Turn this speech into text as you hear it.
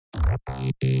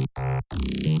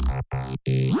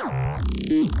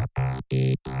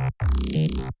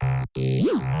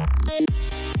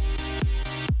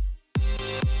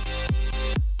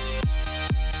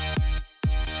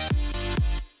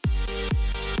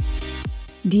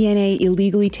DNA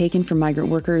illegally taken from migrant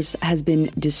workers has been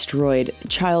destroyed.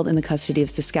 Child in the custody of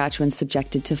Saskatchewan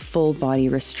subjected to full body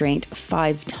restraint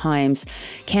 5 times.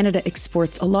 Canada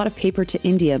exports a lot of paper to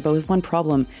India, but with one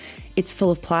problem. It's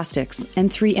full of plastics. And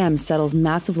 3M settles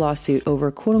massive lawsuit over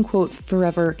quote-unquote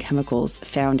forever chemicals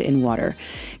found in water.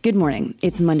 Good morning.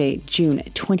 It's Monday, June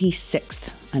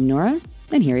 26th. I'm Nora,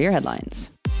 and here are your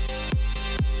headlines.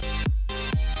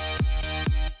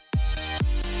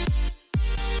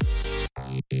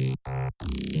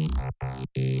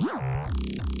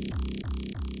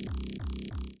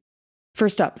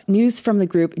 First up, news from the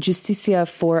group Justicia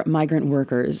for Migrant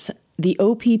Workers. The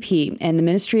OPP and the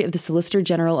Ministry of the Solicitor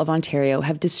General of Ontario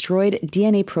have destroyed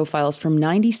DNA profiles from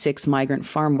 96 migrant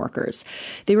farm workers.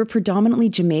 They were predominantly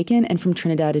Jamaican and from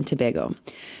Trinidad and Tobago.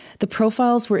 The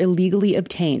profiles were illegally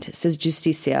obtained, says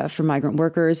Justicia for Migrant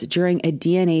Workers, during a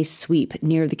DNA sweep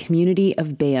near the community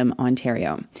of Bayham,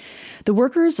 Ontario. The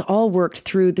workers all worked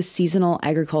through the Seasonal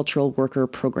Agricultural Worker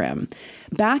Program.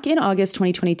 Back in August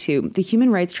 2022, the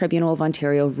Human Rights Tribunal of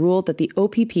Ontario ruled that the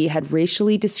OPP had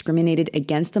racially discriminated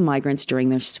against the migrants during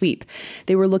their sweep.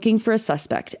 They were looking for a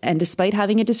suspect, and despite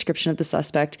having a description of the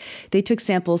suspect, they took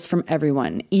samples from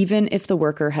everyone, even if the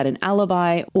worker had an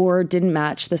alibi or didn't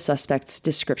match the suspect's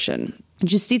description.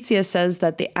 Justicia says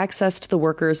that they accessed the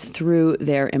workers through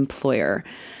their employer.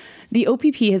 The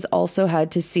OPP has also had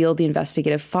to seal the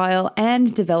investigative file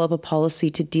and develop a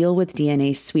policy to deal with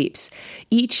DNA sweeps.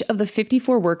 Each of the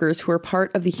 54 workers who are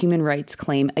part of the human rights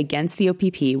claim against the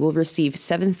OPP will receive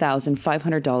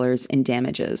 $7,500 in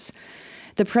damages.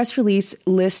 The press release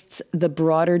lists the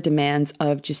broader demands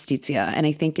of Justicia, and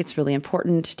I think it's really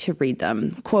important to read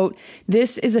them. Quote,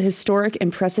 "This is a historic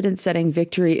and precedent-setting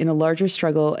victory in the larger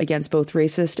struggle against both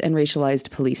racist and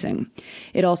racialized policing.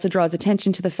 It also draws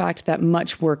attention to the fact that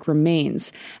much work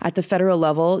remains. At the federal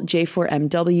level,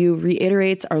 J4MW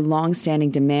reiterates our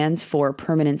long-standing demands for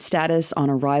permanent status on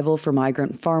arrival for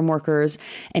migrant farm workers,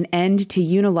 an end to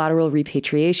unilateral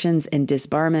repatriations and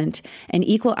disbarment, and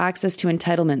equal access to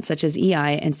entitlements such as EI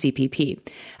and CPP.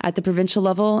 At the provincial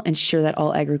level, ensure that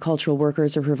all agricultural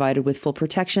workers are provided with full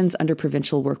protections under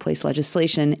provincial workplace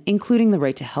legislation, including the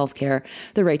right to health care,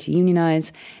 the right to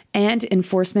unionize, and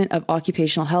enforcement of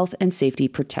occupational health and safety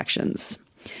protections."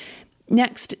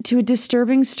 Next, to a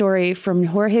disturbing story from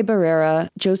Jorge Barrera,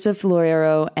 Joseph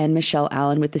Loreiro, and Michelle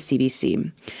Allen with the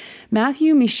CBC.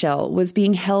 Matthew Michel was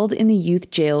being held in the youth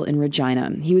jail in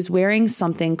Regina. He was wearing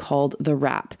something called the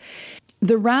wrap.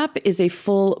 The wrap is a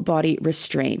full-body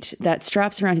restraint that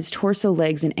straps around his torso,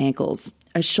 legs, and ankles.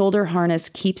 A shoulder harness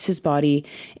keeps his body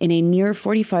in a near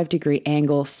 45-degree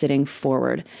angle sitting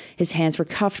forward. His hands were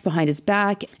cuffed behind his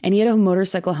back, and he had a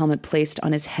motorcycle helmet placed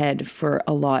on his head for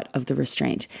a lot of the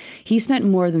restraint. He spent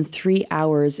more than 3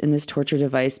 hours in this torture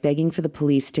device begging for the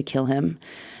police to kill him.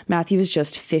 Matthew was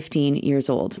just 15 years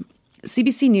old.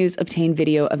 CBC News obtained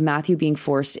video of Matthew being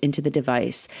forced into the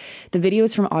device. The video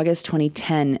is from August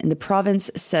 2010, and the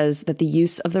province says that the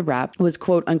use of the wrap was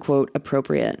quote-unquote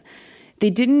appropriate.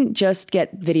 They didn't just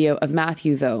get video of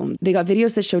Matthew, though. They got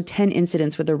videos that showed 10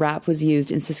 incidents where the wrap was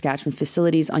used in Saskatchewan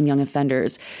facilities on young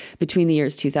offenders between the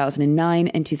years 2009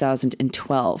 and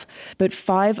 2012. But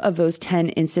 5 of those 10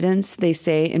 incidents, they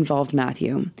say, involved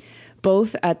Matthew,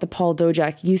 both at the Paul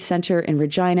Dojak Youth Centre in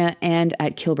Regina and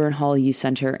at Kilburn Hall Youth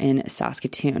Centre in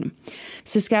Saskatoon.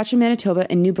 Saskatchewan, Manitoba,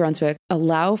 and New Brunswick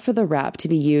allow for the wrap to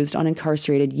be used on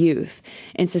incarcerated youth.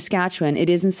 In Saskatchewan,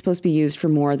 it isn't supposed to be used for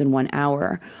more than 1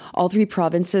 hour. All 3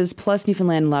 provinces, plus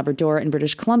Newfoundland and Labrador and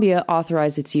British Columbia,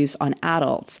 authorize its use on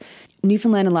adults.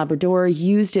 Newfoundland and Labrador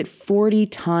used it 40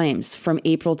 times from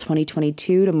April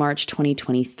 2022 to March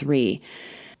 2023.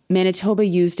 Manitoba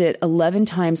used it 11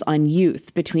 times on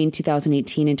youth between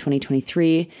 2018 and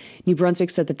 2023. New Brunswick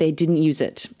said that they didn't use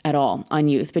it at all on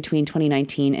youth between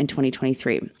 2019 and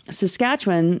 2023.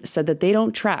 Saskatchewan said that they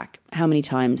don't track how many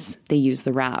times they use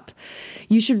the wrap.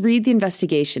 You should read the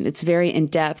investigation. It's very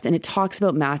in-depth, and it talks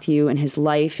about Matthew and his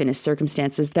life and his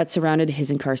circumstances that surrounded his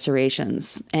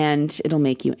incarcerations, and it'll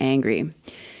make you angry.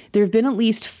 There have been at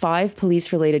least 5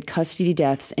 police-related custody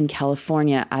deaths in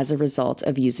California as a result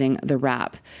of using the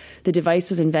wrap. The device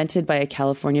was invented by a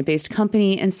California-based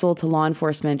company and sold to law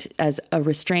enforcement as a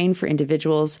restraint for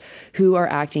individuals who are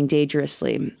acting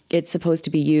dangerously. It's supposed to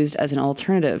be used as an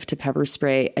alternative to pepper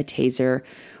spray, a taser,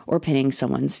 or pinning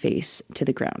someone's face to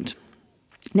the ground.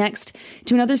 Next,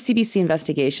 to another CBC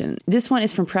investigation. This one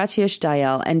is from Pratyush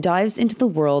Dayal and dives into the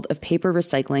world of paper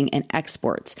recycling and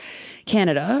exports.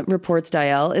 Canada, reports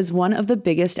Dayal, is one of the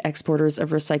biggest exporters of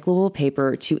recyclable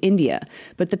paper to India,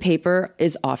 but the paper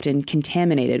is often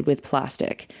contaminated with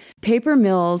plastic. Paper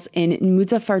mills in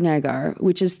Muzaffarnagar,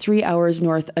 which is 3 hours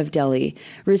north of Delhi,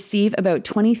 receive about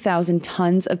 20,000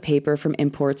 tons of paper from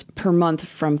imports per month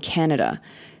from Canada.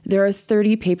 There are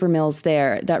 30 paper mills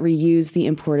there that reuse the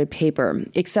imported paper,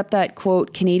 except that,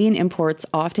 quote, Canadian imports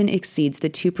often exceeds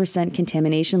the 2%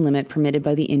 contamination limit permitted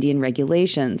by the Indian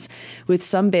regulations, with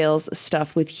some bales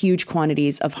stuffed with huge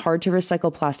quantities of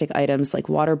hard-to-recycle plastic items like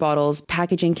water bottles,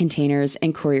 packaging containers,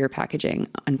 and courier packaging,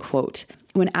 unquote.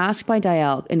 When asked by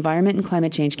Dayal, Environment and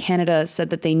Climate Change Canada said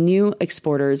that they knew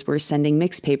exporters were sending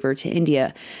mixed paper to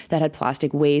India that had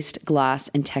plastic waste, glass,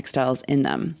 and textiles in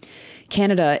them.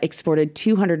 Canada exported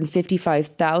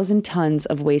 255,000 tons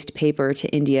of waste paper to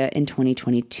India in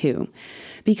 2022.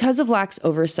 Because of lax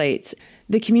oversights,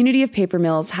 the community of paper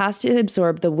mills has to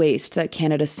absorb the waste that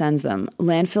Canada sends them.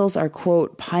 Landfills are,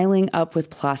 quote, piling up with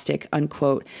plastic,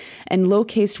 unquote, and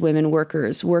low-caste women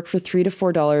workers work for $3 to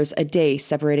 $4 a day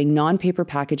separating non-paper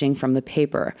packaging from the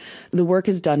paper. The work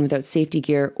is done without safety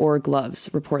gear or gloves,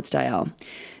 reports Dayal.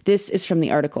 This is from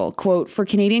the article. Quote, for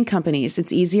Canadian companies,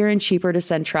 it's easier and cheaper to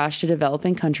send trash to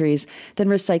developing countries than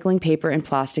recycling paper and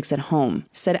plastics at home,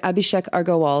 said Abhishek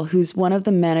Argawal, who's one of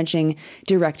the managing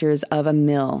directors of a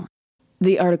mill.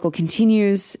 The article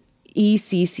continues.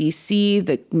 ECCC,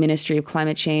 the Ministry of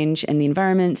Climate Change and the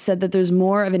Environment, said that there's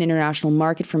more of an international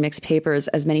market for mixed papers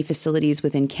as many facilities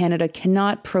within Canada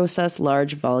cannot process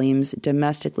large volumes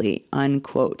domestically,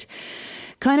 unquote.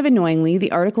 Kind of annoyingly,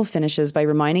 the article finishes by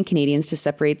reminding Canadians to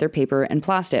separate their paper and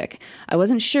plastic. I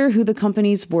wasn't sure who the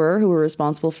companies were who were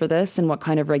responsible for this and what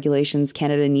kind of regulations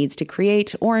Canada needs to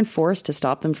create or enforce to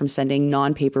stop them from sending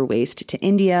non-paper waste to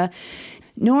India.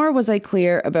 Nor was I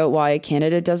clear about why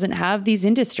Canada doesn't have these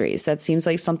industries. That seems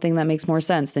like something that makes more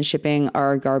sense than shipping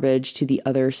our garbage to the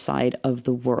other side of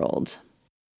the world.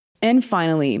 And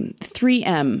finally,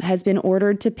 3M has been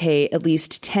ordered to pay at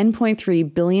least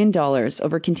 $10.3 billion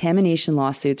over contamination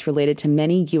lawsuits related to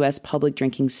many U.S. public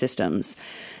drinking systems.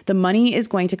 The money is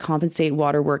going to compensate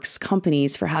waterworks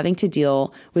companies for having to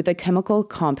deal with a chemical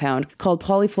compound called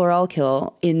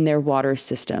polyfluoroalkyl in their water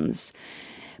systems.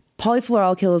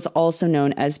 Polyfluoroalkyl is also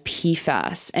known as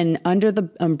PFAS, and under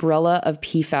the umbrella of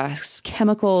PFAS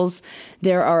chemicals,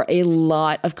 there are a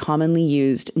lot of commonly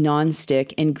used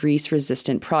non-stick and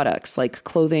grease-resistant products like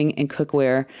clothing and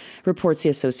cookware, reports the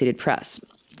Associated Press.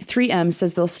 3M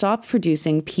says they'll stop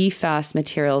producing PFAS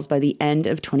materials by the end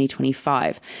of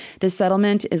 2025. The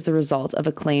settlement is the result of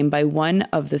a claim by one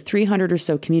of the 300 or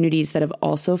so communities that have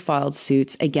also filed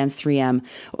suits against 3M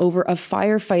over a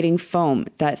firefighting foam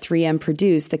that 3M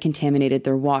produced that contaminated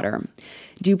their water.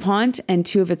 DuPont and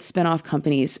two of its spin-off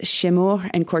companies, Chemours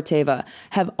and Corteva,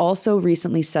 have also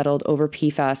recently settled over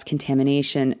PFAS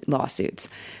contamination lawsuits.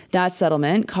 That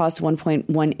settlement cost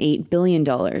 $1.18 billion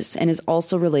and is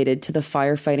also related to the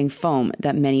firefighting foam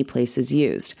that many places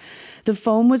used. The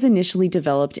foam was initially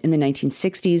developed in the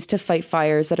 1960s to fight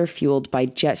fires that are fueled by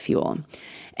jet fuel.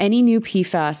 Any new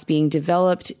PFAS being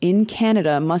developed in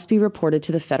Canada must be reported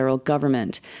to the federal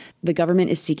government. The government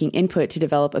is seeking input to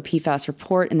develop a PFAS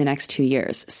report in the next 2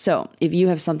 years. So if you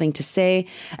have something to say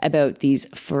about these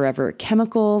forever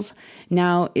chemicals,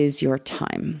 now is your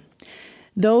time.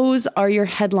 Those are your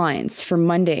headlines for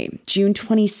Monday, June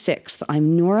 26th.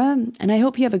 I'm Nora, and I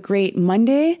hope you have a great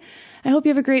Monday. I hope you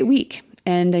have a great week.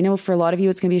 And I know for a lot of you,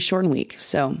 it's going to be a shortened week.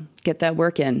 So get that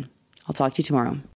work in. I'll talk to you tomorrow.